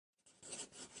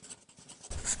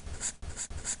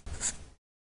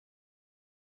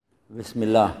بسم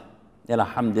الله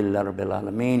الحمد لله رب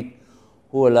العالمين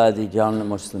هو الذي جعلنا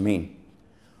مسلمين.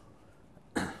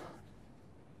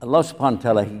 Allah subhanahu wa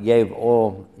ta'ala, He gave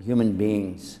all human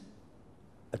beings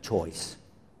a choice.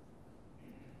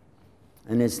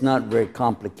 And it's not very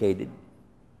complicated,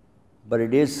 but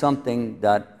it is something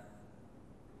that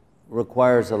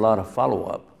requires a lot of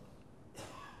follow-up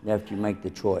after you make the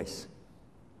choice.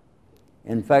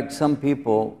 In fact, some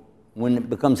people, when it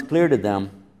becomes clear to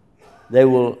them, they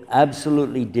will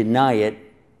absolutely deny it,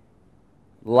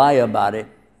 lie about it,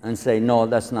 and say, no,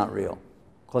 that's not real,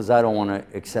 because I don't want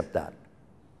to accept that.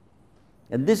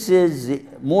 And this is,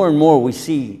 more and more we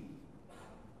see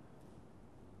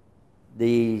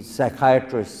the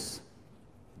psychiatrists,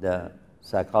 the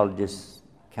psychologists,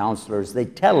 counselors, they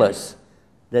tell us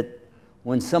that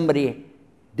when somebody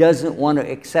doesn't want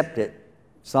to accept it,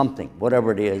 something,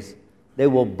 whatever it is, they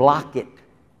will block it.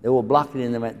 They will block it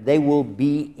in their mind. They will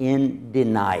be in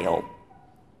denial.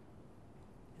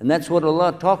 And that's what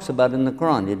Allah talks about in the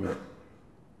Qur'an, isn't it?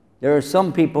 There are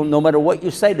some people, no matter what you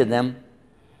say to them,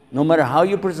 no matter how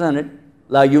you present it,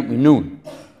 la yu'minun.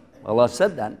 Allah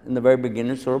said that in the very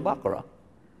beginning of Surah Baqarah.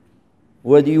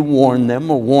 Whether you warn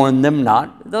them or warn them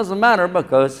not, it doesn't matter,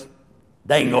 because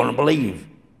they ain't going to believe.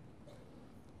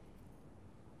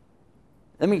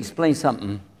 Let me explain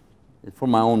something for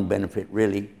my own benefit,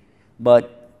 really.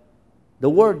 But the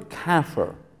word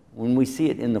kafir, when we see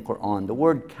it in the Qur'an, the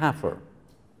word kafir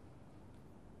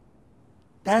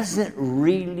doesn't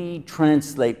really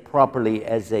translate properly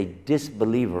as a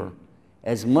disbeliever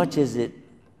as much as it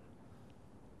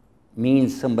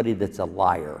means somebody that's a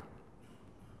liar.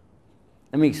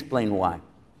 Let me explain why.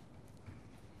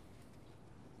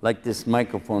 Like this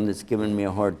microphone that's giving me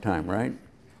a hard time, right?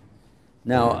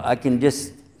 Now, I can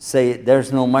just say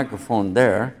there's no microphone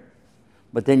there,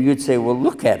 but then you'd say, well,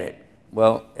 look at it.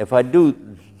 Well, if I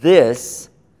do this,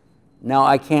 now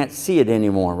I can't see it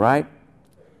anymore, right?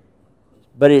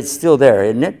 But it's still there,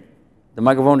 isn't it? The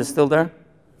microphone is still there?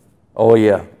 Oh,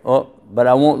 yeah. Oh, but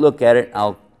I won't look at it.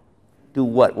 I'll do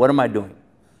what? What am I doing?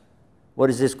 What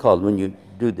is this called when you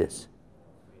do this?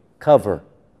 Cover.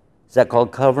 Is that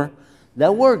called cover?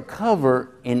 That word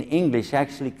cover in English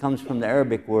actually comes from the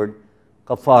Arabic word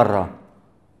kafara.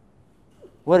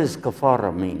 What does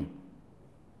kafara mean?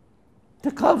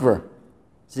 To cover.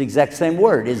 It's the exact same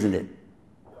word, isn't it?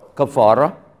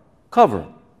 Kafara, cover.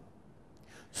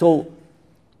 So,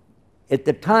 at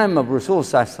the time of Rasul,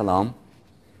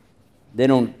 they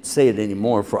don't say it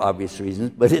anymore for obvious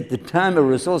reasons, but at the time of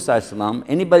Rasul,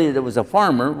 anybody that was a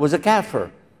farmer was a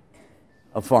kafir.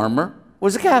 A farmer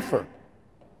was a kafir.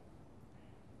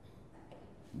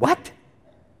 What?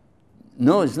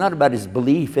 No, it's not about his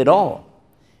belief at all.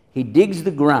 He digs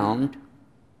the ground,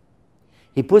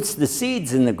 he puts the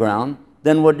seeds in the ground,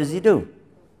 then what does he do?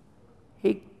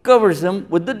 He covers them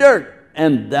with the dirt,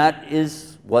 and that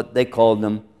is what they call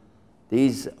them.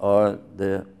 These are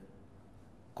the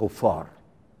kuffar,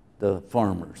 the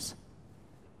farmers.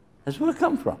 That's where it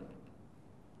comes from.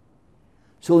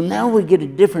 So now we get a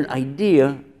different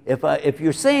idea. If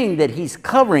you're saying that he's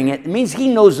covering it, it means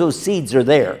he knows those seeds are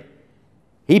there.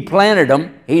 He planted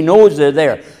them. He knows they're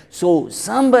there. So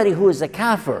somebody who is a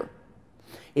kafir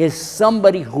is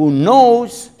somebody who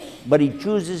knows, but he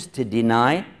chooses to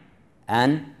deny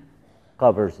and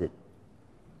covers it.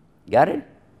 Got it?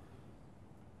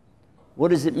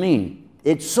 What does it mean?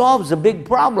 It solves a big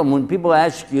problem when people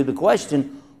ask you the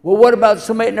question, well, what about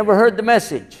somebody that never heard the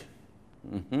message?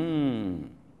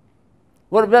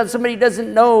 What about somebody who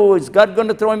doesn't know, is God going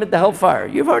to throw him at the hellfire?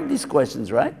 You've heard these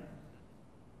questions, right?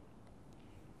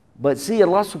 But see,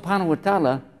 Allah subhanahu wa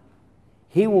ta'ala,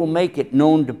 He will make it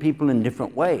known to people in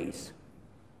different ways.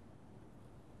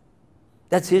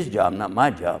 That's His job, not my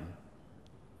job.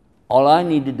 All I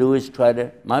need to do is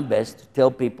try my best to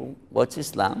tell people what's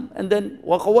Islam and then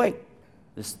walk away.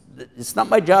 It's not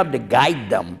my job to guide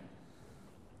them.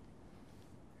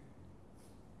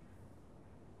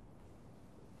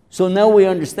 So now we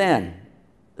understand.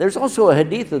 There's also a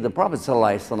hadith of the Prophet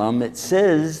ﷺ that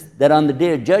says that on the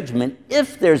Day of Judgment,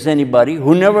 if there's anybody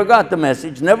who never got the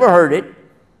message, never heard it,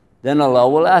 then Allah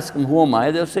will ask them, who am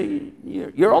I? They'll say,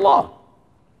 you're Allah.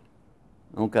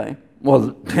 Okay.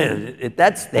 Well, at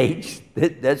that stage,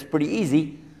 that's pretty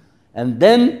easy. And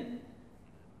then,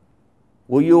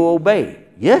 will you obey?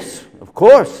 Yes, of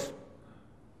course.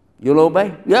 You'll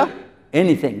obey? Yeah.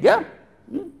 Anything? Yeah.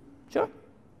 Sure.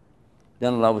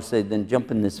 Then Allah will say, then jump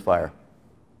in this fire.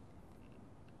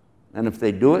 And if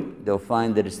they do it, they'll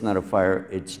find that it's not a fire,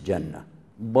 it's Jannah.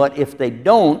 But if they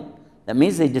don't, that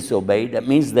means they disobeyed. That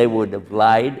means they would have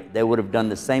lied. They would have done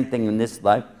the same thing in this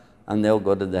life, and they'll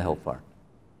go to the hellfire.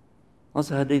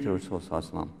 That's a hadith of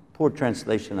Rasulullah. poor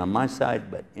translation on my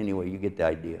side, but anyway, you get the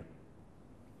idea.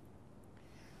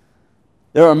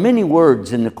 There are many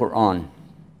words in the Qur'an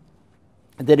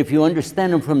that if you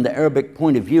understand them from the Arabic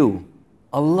point of view,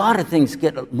 a lot of things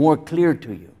get more clear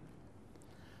to you.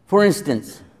 For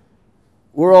instance,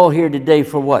 we're all here today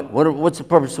for what? What's the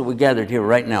purpose that we gathered here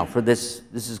right now for this?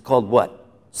 This is called what?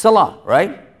 Salah,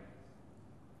 right?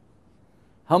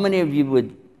 How many of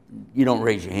you you don't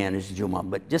raise your hand, it's Jummah,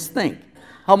 but just think.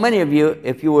 How many of you,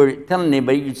 if you were telling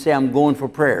anybody, you'd say, I'm going for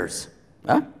prayers?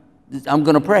 Huh? I'm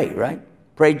going to pray, right?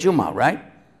 Pray Jummah, right?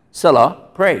 Salah,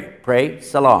 pray. Pray,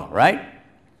 Salah, right?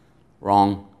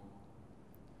 Wrong.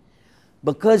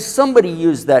 Because somebody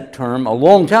used that term a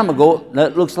long time ago,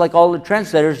 that looks like all the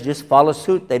translators just follow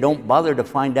suit. They don't bother to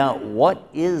find out what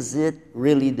is it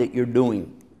really that you're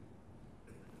doing.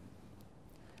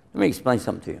 Let me explain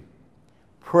something to you.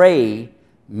 Pray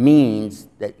means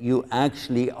that you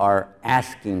actually are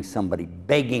asking somebody,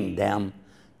 begging them,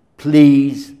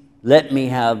 please let me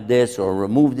have this or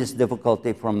remove this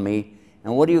difficulty from me.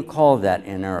 And what do you call that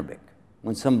in Arabic?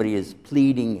 When somebody is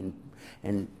pleading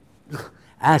and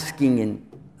asking, and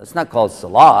it's not called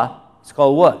salah, it's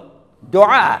called what?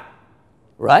 Dua,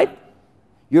 right?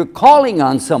 You're calling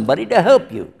on somebody to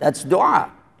help you. That's dua.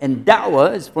 And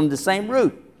da'wah is from the same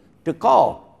root, to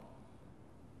call.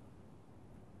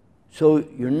 So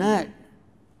you're not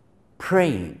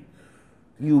praying.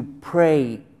 You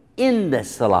pray in the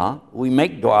salah. We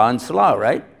make dua in salah,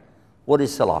 right? What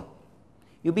is salah?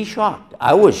 You'll be shocked.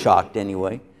 I was shocked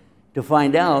anyway, to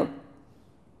find out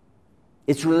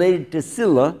it's related to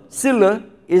sila. Sila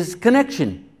is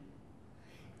connection.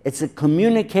 It's a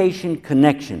communication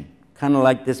connection, kind of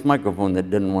like this microphone that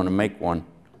didn't want to make one.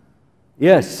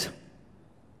 Yes.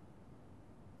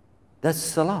 That's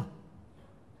salah.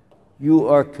 You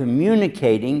are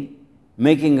communicating,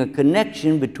 making a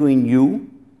connection between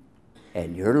you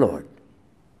and your Lord.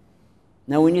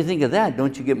 Now, when you think of that,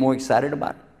 don't you get more excited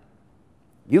about it?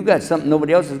 You got something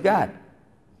nobody else has got.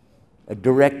 A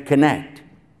direct connect.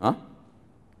 Huh?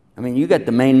 I mean, you got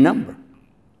the main number.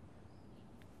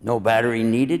 No battery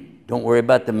needed. Don't worry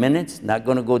about the minutes. Not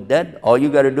going to go dead. All you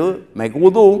got to do, make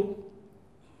wudu.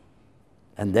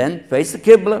 And then face the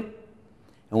Qibla.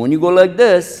 And when you go like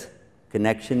this,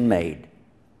 connection made.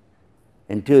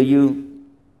 Until you,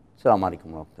 Assalamu alaikum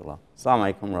wa rahmatullah.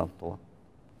 Assalamu alaikum wa rahmatullah.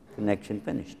 Connection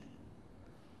finished.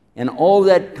 And all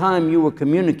that time you were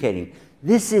communicating.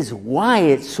 This is why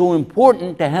it's so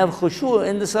important to have khushu'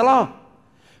 in the salah.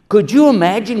 Could you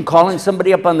imagine calling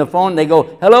somebody up on the phone, they go,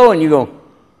 hello, and you go,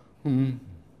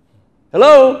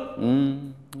 hello?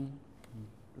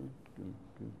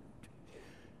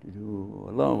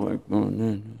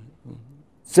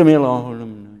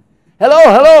 Hello,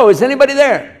 hello, is anybody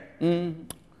there? You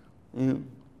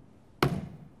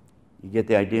get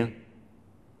the idea?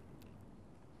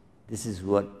 This is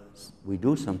what we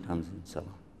do sometimes in salah.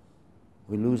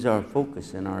 We lose our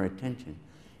focus and our attention.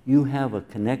 You have a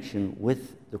connection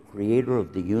with the creator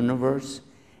of the universe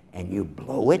and you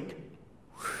blow it.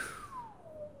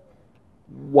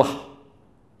 Wow.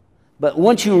 But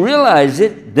once you realize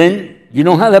it, then you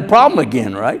don't have that problem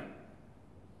again, right?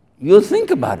 You'll think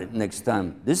about it next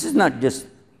time. This is not just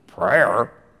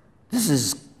prayer. This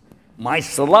is my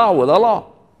salah with Allah.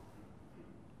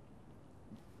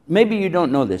 Maybe you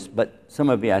don't know this, but some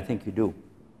of you, I think you do.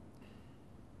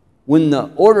 When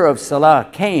the order of salah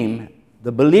came,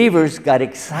 the believers got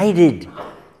excited.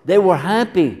 They were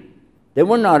happy. They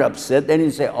were not upset. They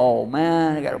didn't say, oh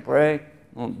man, I got to pray.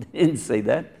 No, they didn't say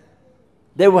that.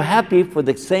 They were happy for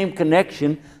the same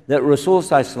connection that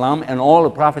Rasulullah and all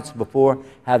the prophets before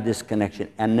have this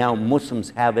connection. And now Muslims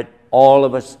have it. All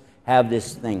of us have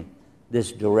this thing,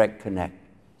 this direct connect,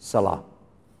 salah.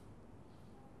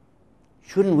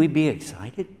 Shouldn't we be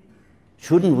excited?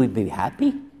 Shouldn't we be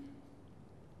happy?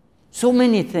 So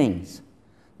many things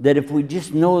that if we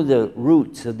just know the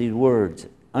roots of these words,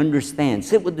 understand,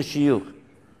 sit with the shuyukh.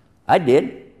 I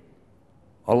did.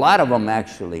 A lot of them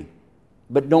actually.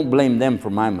 But don't blame them for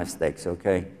my mistakes,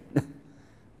 okay?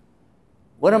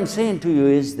 What I'm saying to you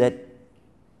is that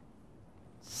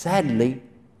sadly,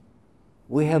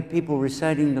 we have people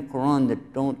reciting the Qur'an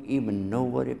that don't even know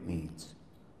what it means.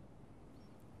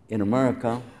 In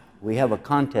America, we have a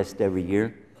contest every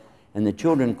year, and the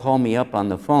children call me up on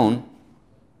the phone,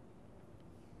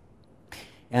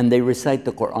 and they recite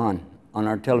the Qur'an on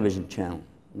our television channel,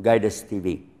 Guidance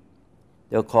TV.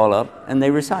 They'll call up, and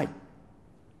they recite.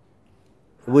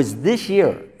 It was this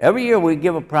year. Every year we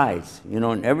give a prize, you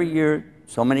know, and every year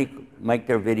so many make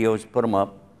their videos, put them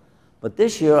up. But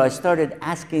this year I started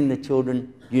asking the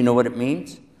children, do you know what it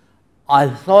means? I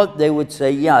thought they would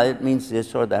say, yeah, it means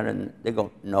this or that, and they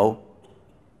go, no.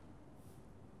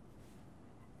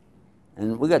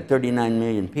 And we got 39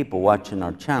 million people watching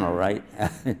our channel, right?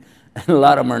 And a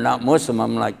lot of them are not Muslim.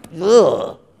 I'm like,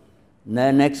 ugh. And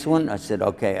the next one, I said,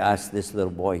 okay, ask this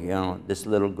little boy, you know, this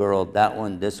little girl, that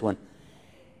one, this one.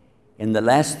 In the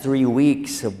last 3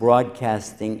 weeks of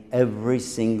broadcasting, every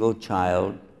single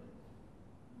child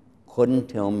couldn't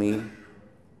tell me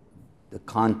the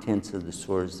contents of the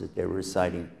surahs that they were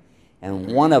reciting.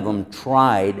 And one of them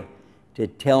tried to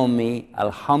tell me,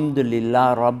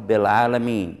 Alhamdulillah Rabbil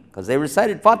Alameen, because they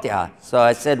recited Fatiha. So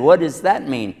I said, what does that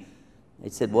mean? They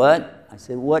said, what? I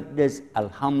said, what does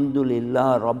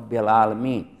Alhamdulillah Rabbil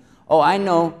Alameen? Oh, I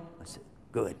know. I said,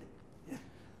 good.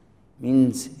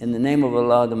 Means in the name of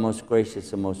Allah, the most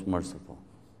gracious and most merciful.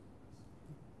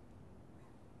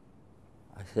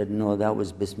 I said, no, that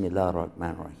was Bismillah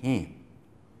Rahman Rahim.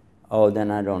 Oh,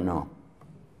 then I don't know.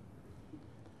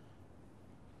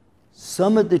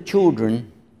 Some of the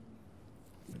children,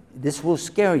 this will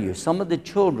scare you, some of the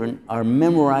children are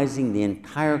memorizing the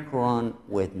entire Quran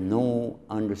with no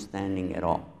understanding at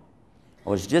all. I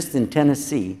was just in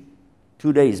Tennessee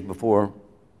 2 days before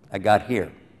I got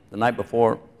here. The night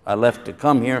before I left to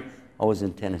come here, I was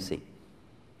in Tennessee.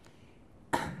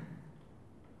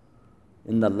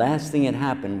 And the last thing that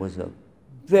happened was a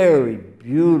very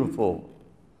beautiful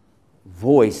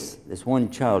voice. This one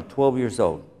child, 12 years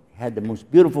old, had the most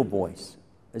beautiful voice.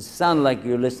 It sounded like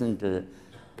you're listening to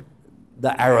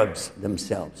the Arabs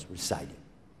themselves reciting.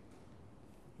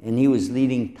 And he was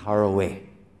leading Tarawih.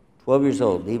 12 years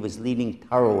old, he was leading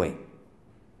Tarawih.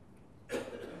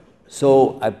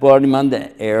 So I brought him on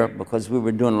the air because we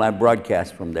were doing live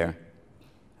broadcast from there.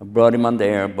 I brought him on the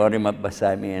air, brought him up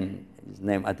beside me, and his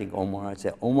name, I think Omar. I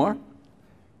said, Omar,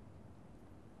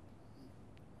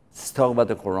 let's talk about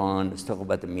the Quran, let's talk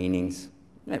about the meanings.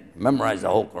 Memorize the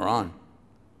whole Quran.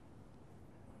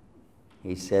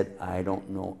 He said, I don't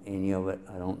know any of it.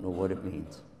 I don't know what it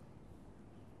means.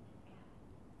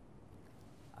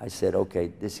 I said,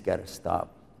 okay, this got to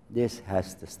stop. This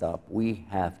has to stop. We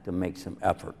have to make some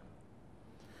effort.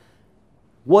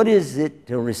 What is it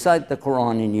to recite the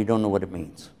Quran and you don't know what it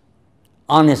means?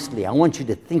 Honestly, I want you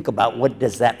to think about what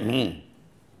does that mean.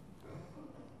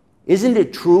 Isn't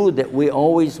it true that we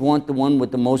always want the one with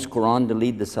the most Quran to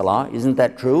lead the Salah? Isn't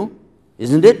that true?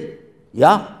 Isn't it?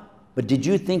 Yeah. But did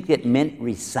you think it meant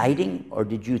reciting, or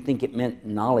did you think it meant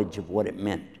knowledge of what it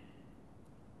meant?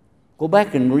 Go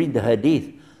back and read the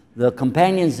hadith. The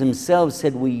companions themselves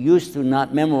said we used to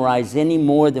not memorize any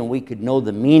more than we could know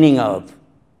the meaning of.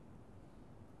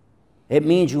 It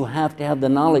means you have to have the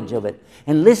knowledge of it.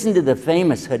 And listen to the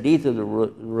famous hadith of the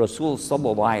Rasul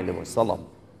sallallahu alaihi wasallam.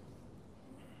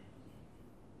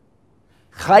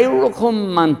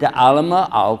 Khayrukum man ta'alama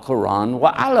al-Quran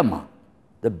wa alama.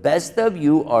 The best of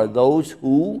you are those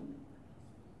who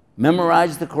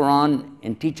memorize the Quran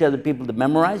and teach other people to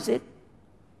memorize it.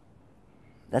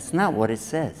 That's not what it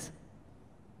says.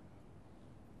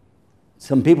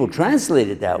 Some people translate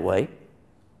it that way,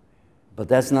 but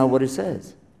that's not what it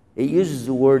says. It uses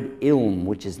the word ilm,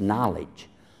 which is knowledge.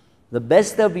 The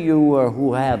best of you are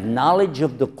who have knowledge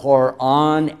of the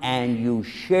Qur'an and you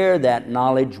share that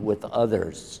knowledge with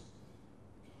others.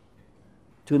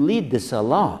 To lead the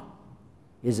Salah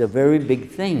is a very big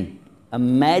thing.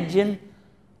 Imagine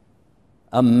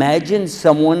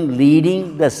someone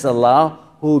leading the Salah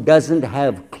who doesn't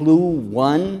have clue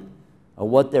one of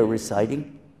what they're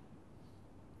reciting.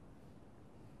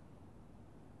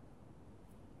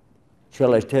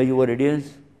 Shall I tell you what it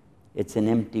is? It's an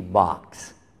empty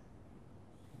box.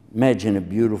 Imagine a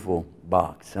beautiful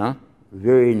box, huh?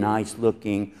 Very nice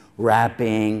looking,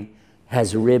 wrapping,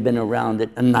 has a ribbon around it,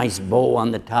 a nice bow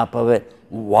on the top of it.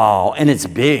 Wow, and it's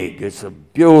big. It's a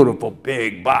beautiful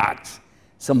big box.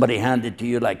 Somebody handed it to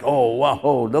you like, oh,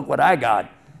 whoa, look what I got.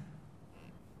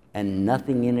 And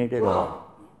nothing in it at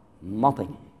all.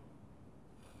 Nothing.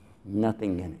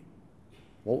 Nothing in it.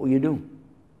 What will you do?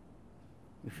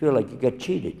 You feel like you got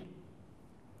cheated.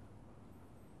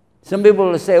 Some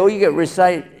people will say, oh, you get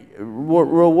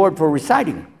reward for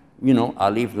reciting. You know,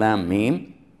 alif, lam,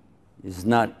 mim is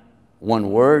not one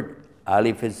word.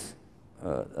 Alif is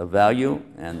a value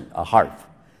and a harf.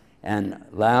 And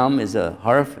lam is a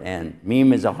harf and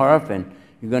mim is a harf, and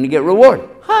you're going to get reward.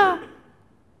 Ha!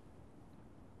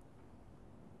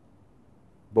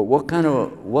 But what kind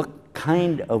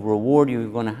of reward are you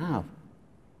going to have?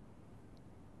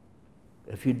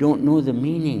 If you don't know the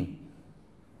meaning,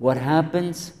 what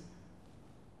happens?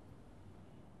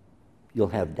 You'll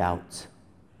have doubts.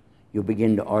 You'll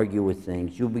begin to argue with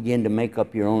things. You'll begin to make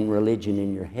up your own religion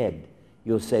in your head.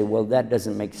 You'll say, well, that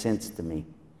doesn't make sense to me.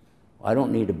 I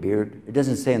don't need a beard. It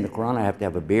doesn't say in the Quran I have to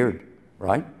have a beard,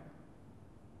 right?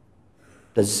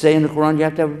 Does it say in the Quran you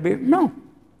have to have a beard? No,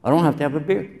 I don't have to have a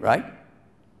beard, right?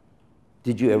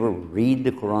 Did you ever read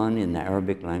the Quran in the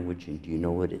Arabic language, and do you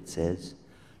know what it says?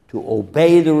 To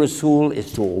obey the Rasul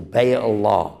is to obey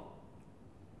Allah.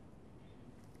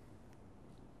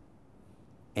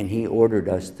 And he ordered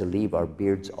us to leave our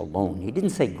beards alone. He didn't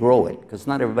say grow it, because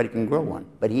not everybody can grow one,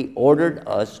 but he ordered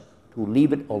us to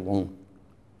leave it alone.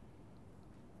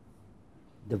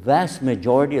 The vast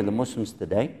majority of the Muslims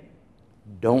today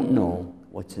don't know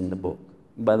what's in the book.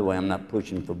 By the way, I'm not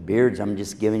pushing for beards, I'm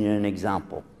just giving you an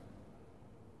example.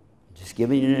 Just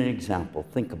giving you an example.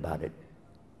 Think about it.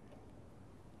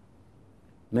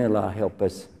 May Allah help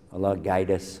us, Allah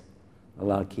guide us,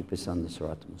 Allah keep us on the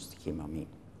Sirat al-Mustaqim. Ameen.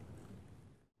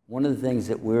 One of the things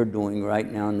that we're doing right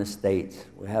now in the States,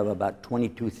 we have about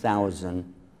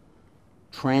 22,000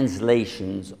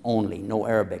 translations only, no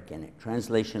Arabic in it,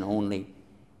 translation only,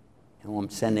 and I'm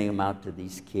sending them out to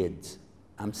these kids.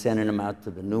 I'm sending them out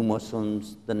to the new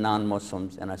Muslims, the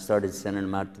non-Muslims, and I started sending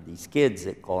them out to these kids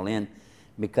that call in,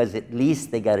 because at least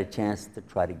they got a chance to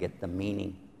try to get the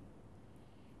meaning.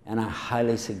 And I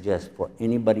highly suggest for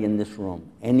anybody in this room,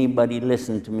 anybody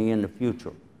listen to me in the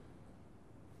future,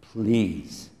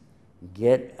 please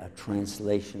get a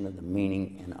translation of the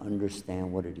meaning and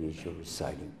understand what it is you're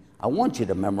reciting. I want you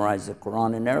to memorize the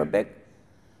Quran in Arabic,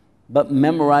 but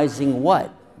memorizing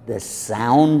what? The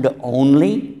sound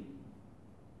only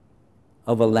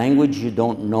of a language you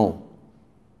don't know.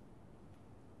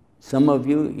 Some of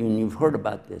you, and you've heard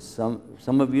about this,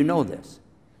 some of you know this.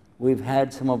 We've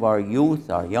had some of our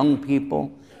youth, our young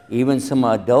people, even some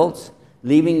adults,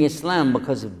 leaving Islam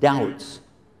because of doubts.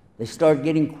 They start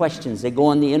getting questions. They go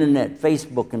on the internet,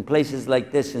 Facebook, and places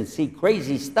like this and see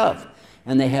crazy stuff.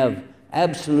 And they have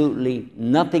absolutely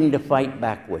nothing to fight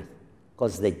back with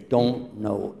because they don't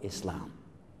know Islam.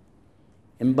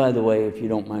 And by the way, if you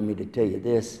don't mind me to tell you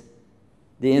this,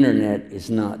 the internet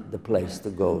is not the place to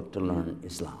go to learn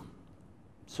Islam.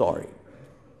 Sorry,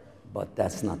 but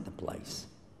that's not the place.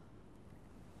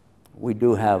 We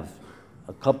do have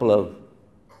a couple of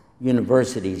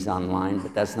universities online,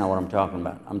 but that's not what I'm talking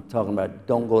about. I'm talking about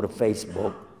don't go to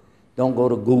Facebook, don't go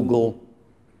to Google,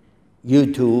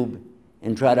 YouTube,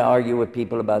 and try to argue with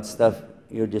people about stuff.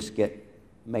 You'll just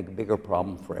make a bigger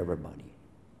problem for everybody.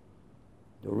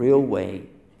 The real way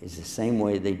is the same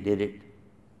way they did it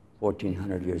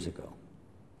 1,400 years ago.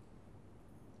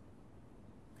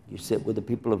 You sit with the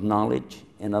people of knowledge,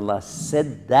 and Allah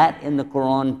said that in the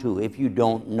Quran too. If you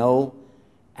don't know,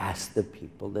 ask the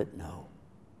people that know.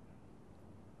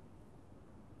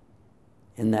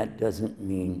 And that doesn't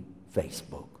mean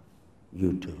Facebook,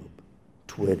 YouTube,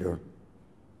 Twitter,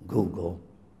 Google.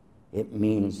 It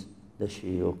means the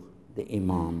shuyukh, the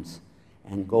imams,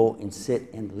 and go and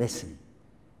sit and listen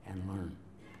and learn.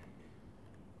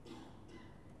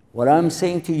 What I'm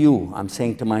saying to you, I'm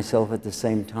saying to myself at the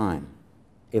same time.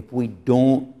 If we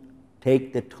don't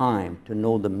take the time to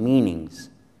know the meanings,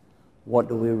 what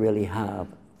do we really have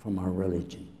from our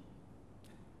religion?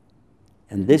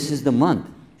 And this is the month.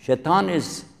 Shaitan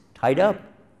is tied up.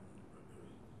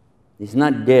 He's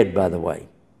not dead, by the way.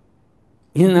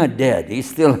 He's not dead. He's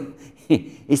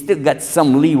still got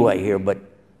some leeway here, but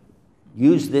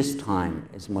use this time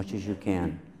as much as you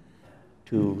can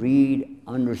to read,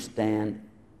 understand,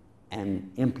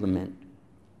 and implement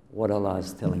what Allah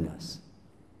is telling us.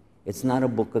 It's not a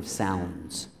book of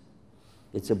sounds.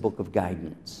 It's a book of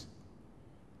guidance.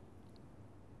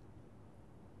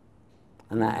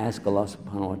 And I ask Allah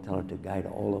subhanahu wa ta'ala to guide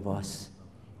all of us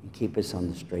and keep us on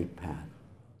the straight path.